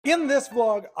In this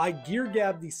vlog, I gear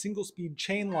gab the single speed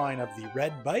chain line of the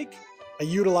red bike. I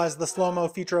utilize the slow-mo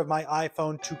feature of my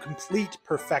iPhone to complete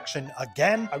perfection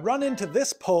again. I run into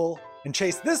this pole and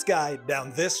chase this guy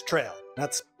down this trail.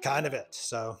 That's kind of it.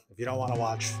 So if you don't want to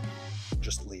watch,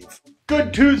 just leave.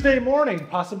 Good Tuesday morning,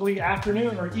 possibly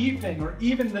afternoon or evening, or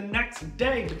even the next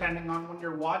day, depending on when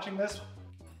you're watching this.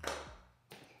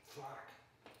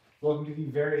 Welcome to the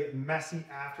very messy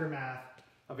aftermath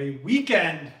of a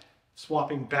weekend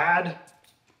swapping bad.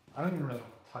 I don't even really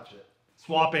want to touch it.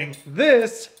 Swapping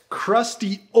this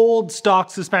crusty old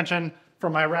stock suspension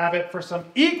from my Rabbit for some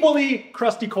equally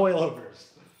crusty coilovers.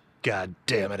 God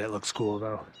damn it, it looks cool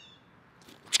though.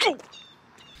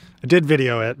 I did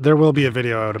video it. There will be a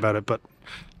video out about it, but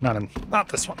not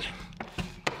this one.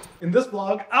 In this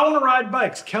vlog, I want to ride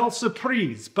bikes, quelle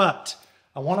surprise, but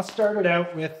I want to start it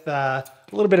out with a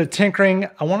little bit of tinkering.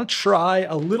 I want to try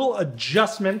a little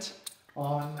adjustment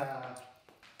on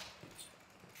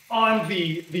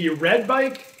the red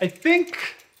bike. I think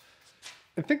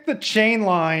the chain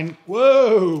line,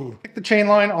 whoa! I think the chain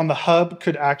line on the hub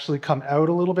could actually come out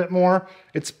a little bit more.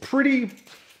 It's pretty,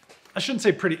 I shouldn't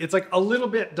say pretty, it's like a little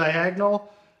bit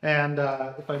diagonal. And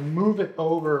if I move it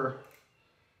over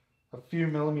a few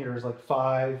millimeters, like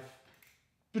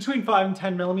between 5 and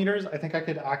 10 millimeters, I think I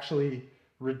could actually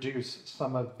reduce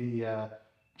some of the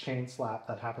chain slap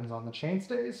that happens on the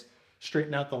chainstays.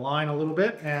 Straighten out the line a little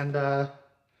bit and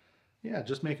yeah,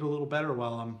 just make it a little better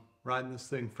while I'm riding this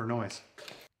thing for noise.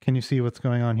 Can you see what's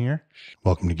going on here?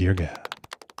 Welcome to Gear Gab.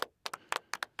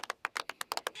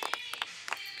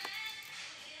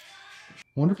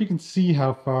 Wonder if you can see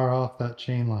how far off that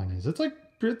chain line is.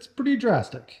 It's pretty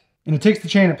drastic. And it takes the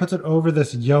chain, it puts it over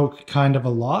this yoke kind of a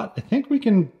lot. I think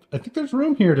there's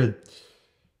room here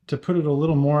to put it a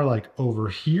little more like over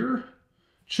here.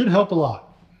 Should help a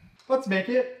lot. Let's make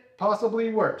it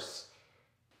possibly worse.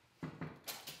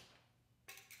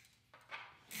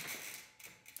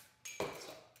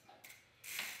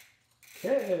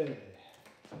 Okay.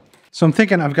 So I'm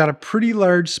thinking I've got a pretty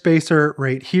large spacer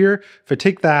right here. If I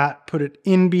take that, put it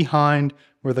in behind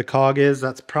where the cog is,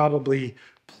 that's probably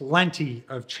plenty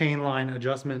of chain line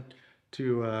adjustment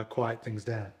to quiet things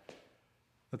down.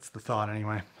 That's the thought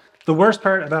anyway. The worst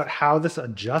part about how this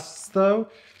adjusts though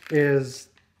is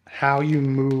how you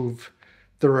move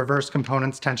the reverse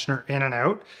components tensioner in and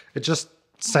out. It just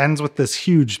sends with this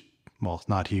huge, well, it's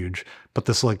not huge, but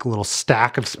this like little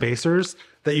stack of spacers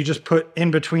that you just put in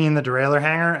between the derailleur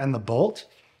hanger and the bolt.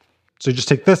 So you just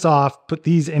take this off, put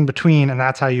these in between, and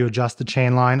that's how you adjust the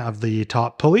chain line of the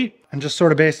top pulley. And just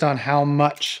sort of based on how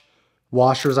much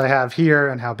washers I have here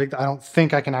and how big, I don't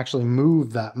think I can actually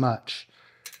move that much,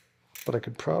 but I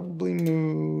could probably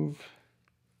move.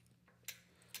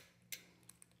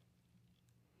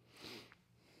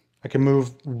 I can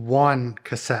move one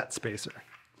cassette spacer.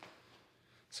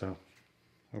 So,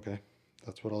 okay,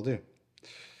 that's what I'll do.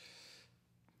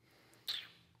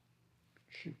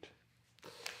 Shoot.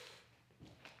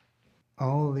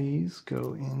 All these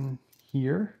go in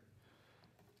here.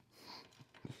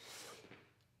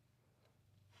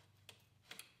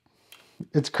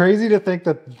 It's crazy to think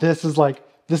that this is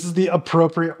the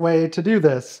appropriate way to do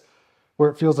this,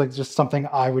 where it feels like just something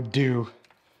I would do,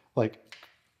 like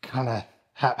kind of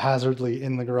haphazardly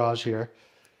in the garage here.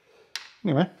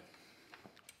 Anyway,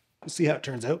 we'll see how it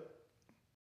turns out.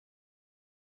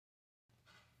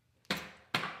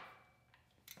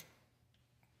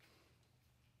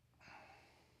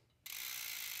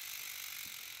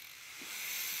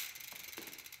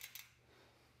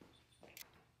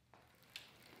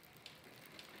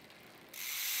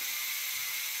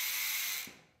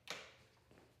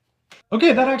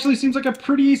 Okay, that actually seems like a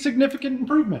pretty significant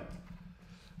improvement.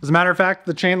 As a matter of fact,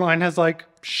 the chain line has like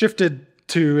shifted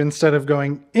to, instead of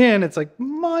going in, it's like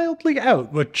mildly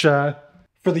out, which for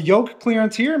the yoke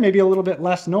clearance here, maybe a little bit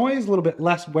less noise, a little bit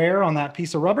less wear on that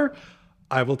piece of rubber,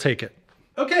 I will take it.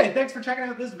 Okay, thanks for checking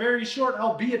out this very short,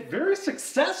 albeit very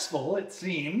successful, it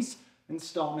seems,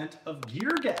 installment of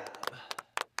Gear Gab.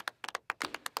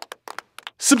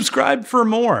 Subscribe for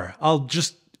more.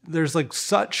 There's like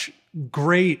such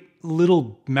great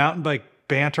little mountain bike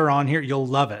banter on here. You'll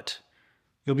love it.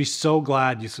 You'll be so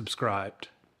glad you subscribed.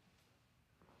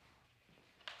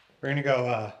 We're gonna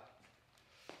go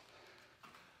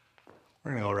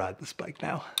ride this bike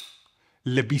now.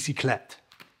 Le bicyclette,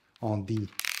 on dit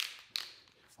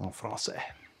en français.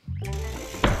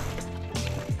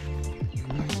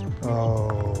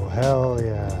 Oh, hell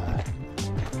yeah.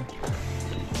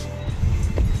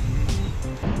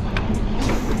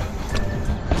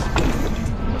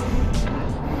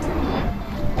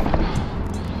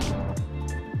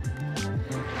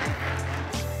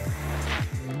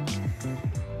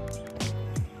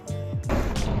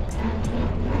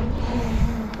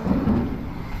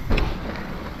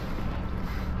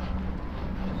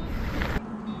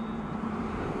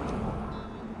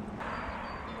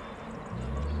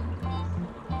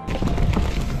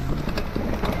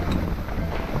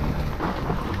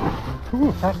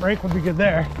 Ooh, front brake would be good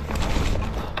there.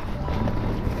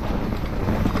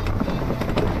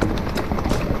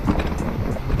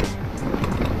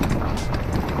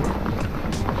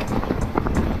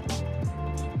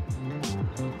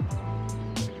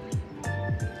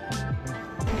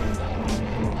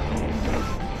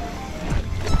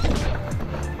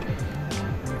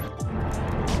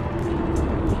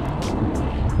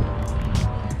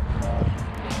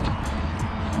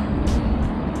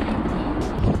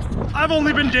 I've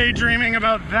only been daydreaming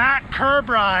about that curb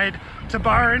ride to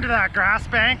bar into that grass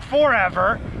bank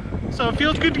forever. So it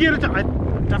feels good to get it done. I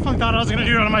definitely thought I was gonna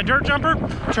do it on my dirt jumper.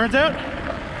 Turns out,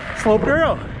 Slope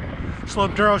Duro.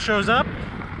 Slope Duro shows up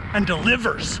and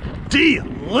delivers.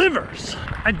 Delivers.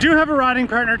 I do have a riding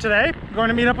partner today. I'm going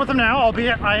to meet up with him now,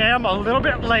 albeit I am a little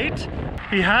bit late.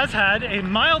 He has had a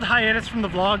mild hiatus from the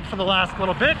vlog for the last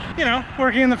little bit. You know,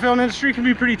 working in the film industry can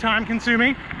be pretty time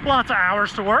consuming. Lots of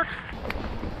hours to work.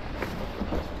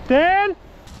 Dan?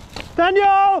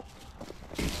 Daniel!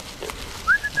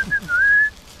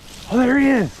 Oh, there he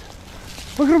is.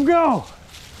 Look at him go.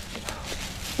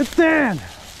 It's Dan.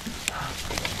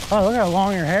 Oh, look how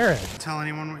long your hair is. Tell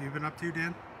anyone what you've been up to,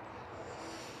 Dan?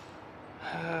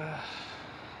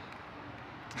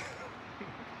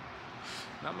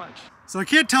 Not much. So I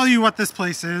can't tell you what this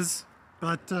place is,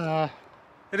 but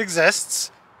it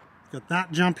exists. Got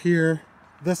that jump here.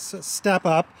 This step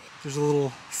up, there's a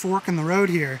little fork in the road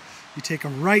here. You take a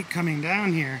right coming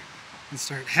down here and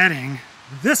start heading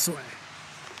this way.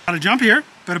 Got a jump here,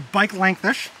 about a bike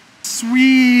length-ish.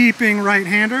 Sweeping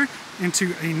right-hander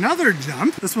into another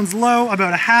jump. This one's low,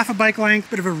 about a half a bike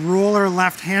length, bit of a roller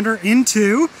left-hander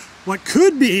into what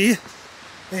could be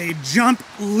a jump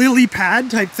lily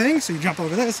pad type thing. So you jump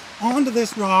over this, onto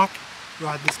this rock,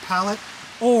 ride this pallet,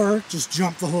 or just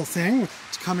jump the whole thing.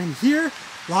 To come in here,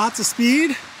 lots of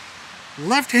speed,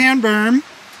 left hand berm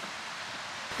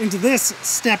into this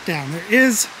step down. There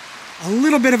is a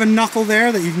little bit of a knuckle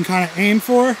there that you can kind of aim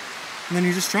for, and then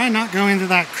you just try not to go into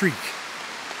that creek.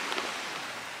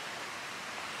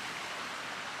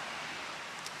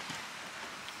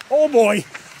 Oh boy,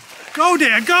 go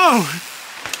Dan, go!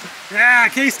 Yeah,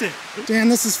 cased it. Dan,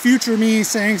 this is future me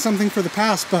saying something for the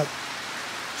past, but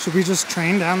should we just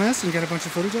train down this and get a bunch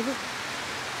of footage of it?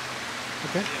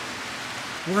 Okay.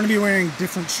 We're gonna be wearing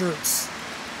different shirts,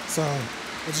 so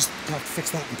we'll just have to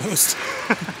fix that in post.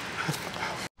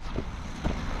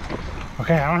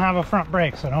 Okay, I don't have a front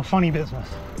brake, so no funny business.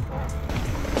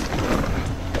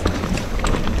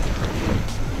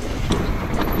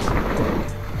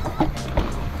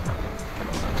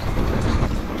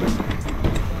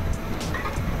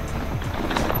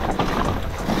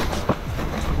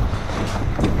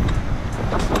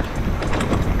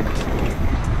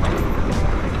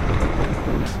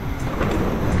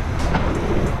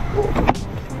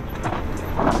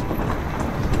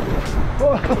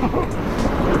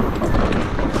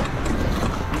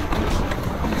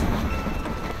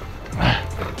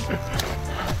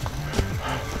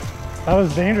 That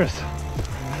was dangerous.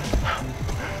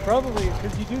 Probably,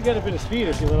 because you do get a bit of speed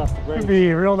if you let off the brake. It'd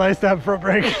be real nice to have front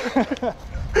brake.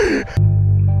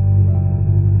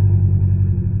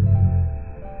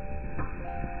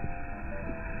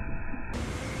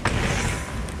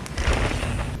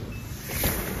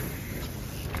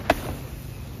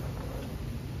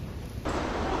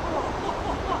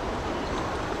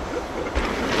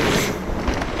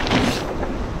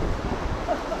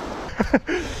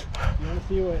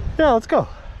 Yeah, let's go.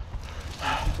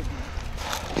 Oh,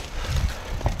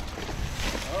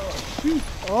 shoot.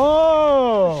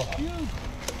 Oh,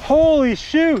 holy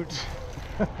shoot.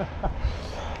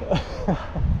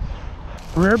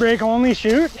 Rear brake only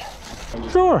shoot?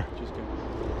 Sure. Just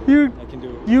You, I can do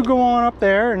it. you go on up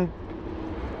there and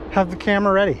have the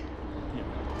camera ready. Yeah.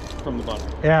 From the bottom.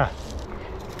 Yeah.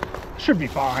 Should be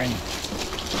fine.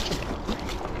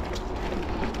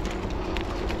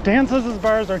 Dan says his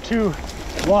bars are too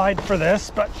wide for this,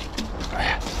 but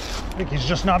I think he's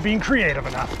just not being creative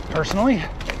enough, personally. All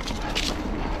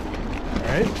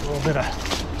right, a little bit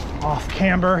of off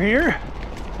camber here.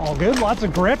 All good, lots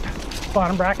of grip.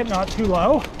 Bottom bracket not too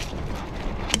low.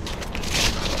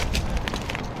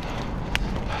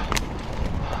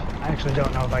 I actually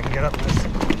don't know if I can get up this.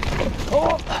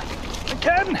 Oh, I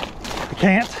can. I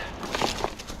can't.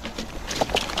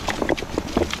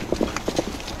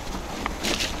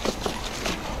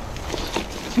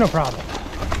 No problem.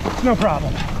 No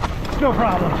problem. No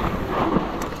problem.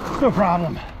 No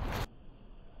problem.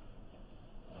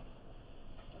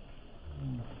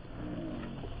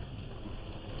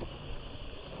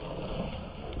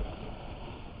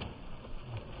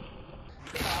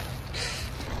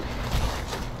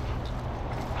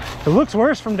 It looks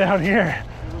worse from down here.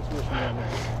 It looks worse than down there.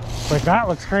 Like that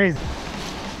looks crazy.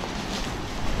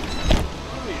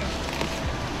 Oh yeah.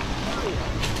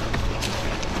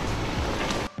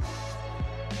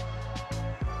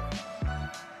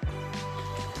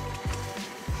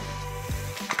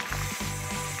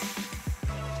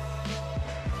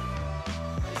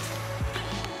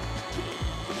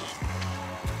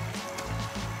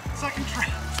 Second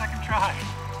try.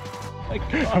 My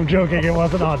God. I'm joking, it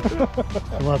wasn't on.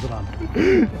 It wasn't on.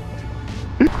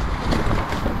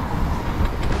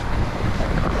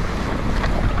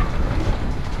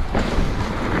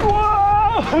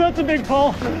 Whoa! That's a big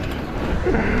pull.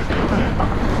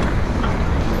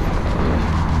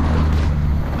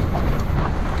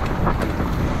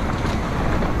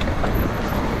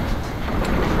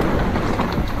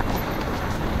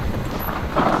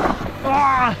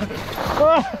 Ah!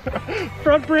 Ah!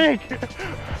 Front brake.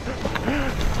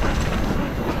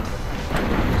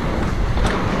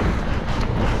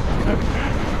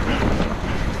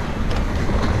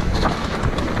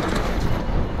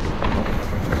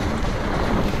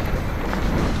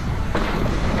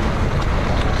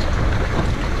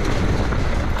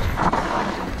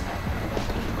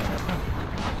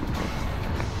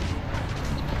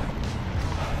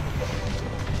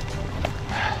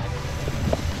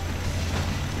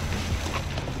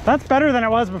 That's better than it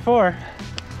was before.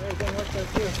 Everything works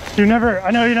out too.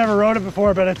 I know you never rode it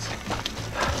before, but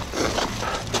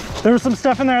there was some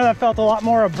stuff in there that felt a lot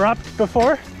more abrupt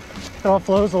before. It all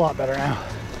flows a lot better now.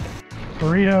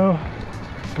 Burrito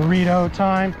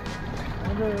time.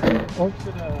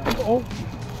 Oh.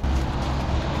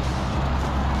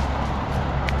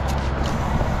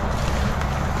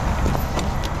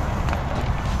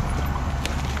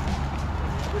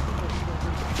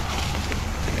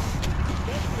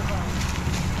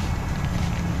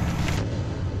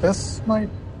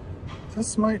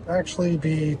 This might actually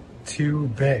be too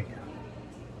big.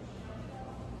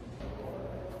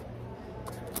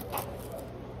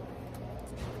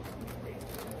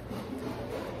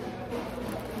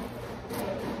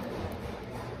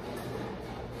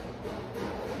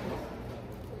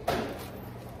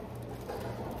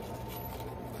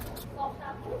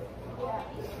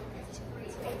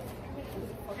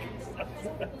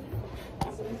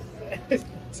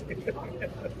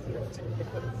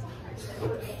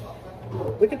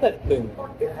 Look at that thing.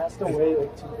 It has to weigh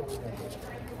like 2 kg.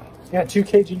 Yeah, 2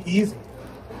 kg easy.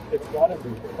 It's gotta be.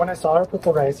 When I saw her put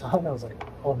the race on, I was like,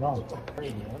 oh no.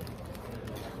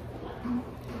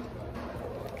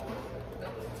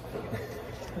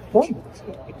 What?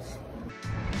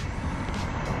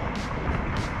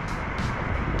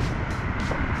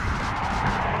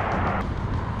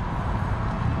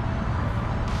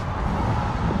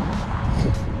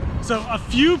 So a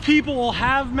few people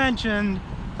have mentioned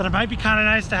that it might be kind of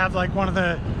nice to have like one of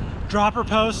the dropper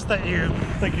posts that you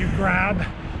grab,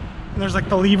 and there's like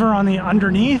the lever on the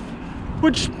underneath,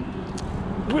 which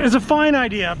is a fine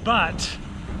idea, but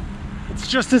it's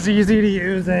just as easy to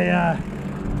use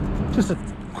just a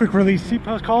quick release seat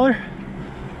post collar.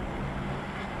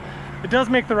 It does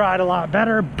make the ride a lot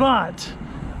better, but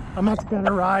a much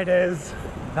better ride is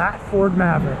that Ford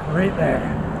Maverick right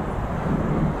there.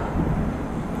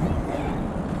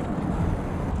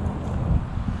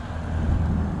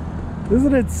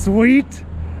 Isn't it sweet?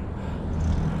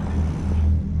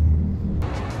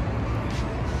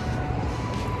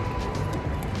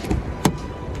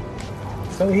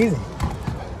 So easy.